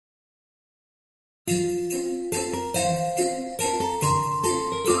Good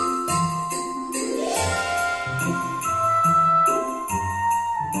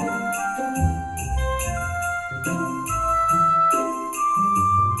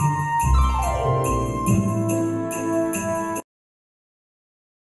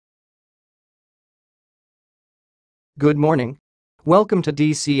morning. Welcome to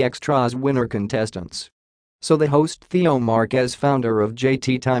DCXTRAS winner contestants. So the host Theo Marquez, founder of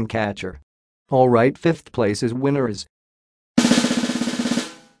JT Timecatcher. Alright, 5th place is winner is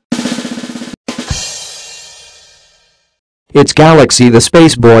it's Galaxy the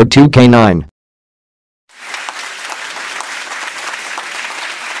Spaceboard 2K9.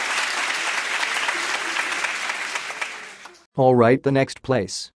 Alright, the next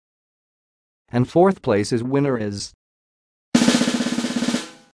place. And 4th place is winner is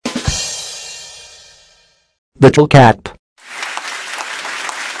Little Cat.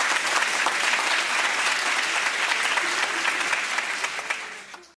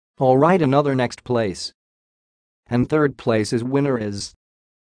 Alright, another next place. And 3rd place is winner is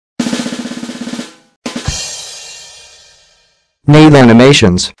Nail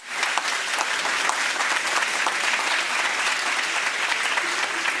Animations.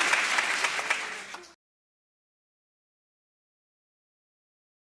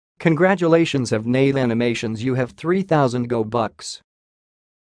 Congratulations have Nail Animations, you have 3,000 Go bucks.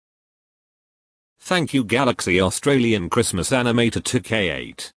 Thank you Galaxy Australian Christmas Animator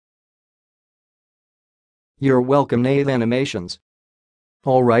 2K8. You're welcome Nail Animations.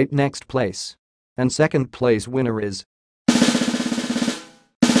 Alright, next place. And 2nd place winner is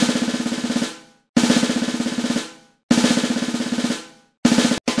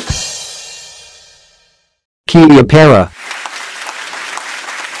Kiapera.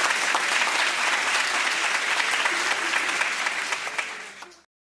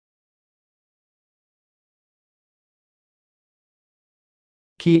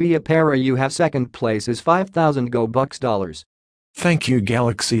 Kiapera, you have 2nd place is 5,000 Go bucks dollars. Thank you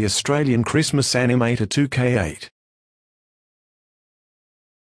Galaxy Australian Christmas Animator 2K8.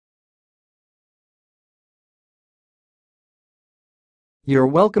 You're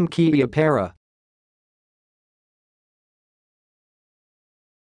welcome Kiapera.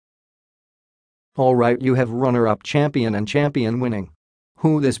 Alright, you have runner-up, champion and champion winning.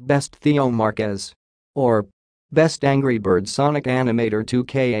 Who this best Theo Marquez? Or Best Angry Bird Sonic Animator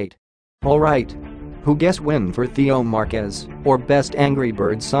 2K8. Alright. Who guess win for Theo Marquez or Best Angry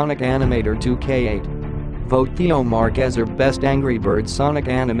Bird Sonic Animator 2K8? Vote Theo Marquez or Best Angry Bird Sonic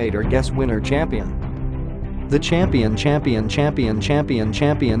Animator, guess winner champion. The champion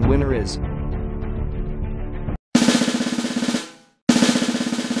winner is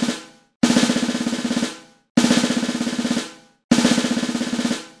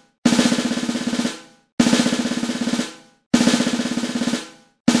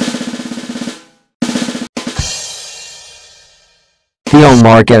Theo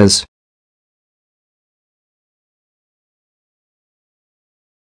Marquez.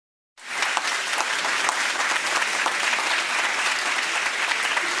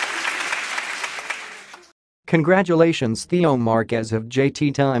 Congratulations Theo Marquez of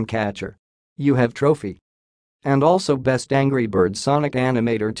JT Timecatcher. You have trophy. And also Best Angry Bird Sonic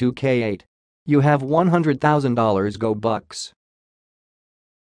Animator 2K8. You have $100,000 Go bucks.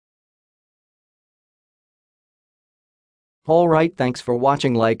 Alright, thanks for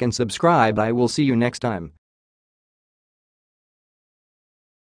watching, like and subscribe, I will see you next time.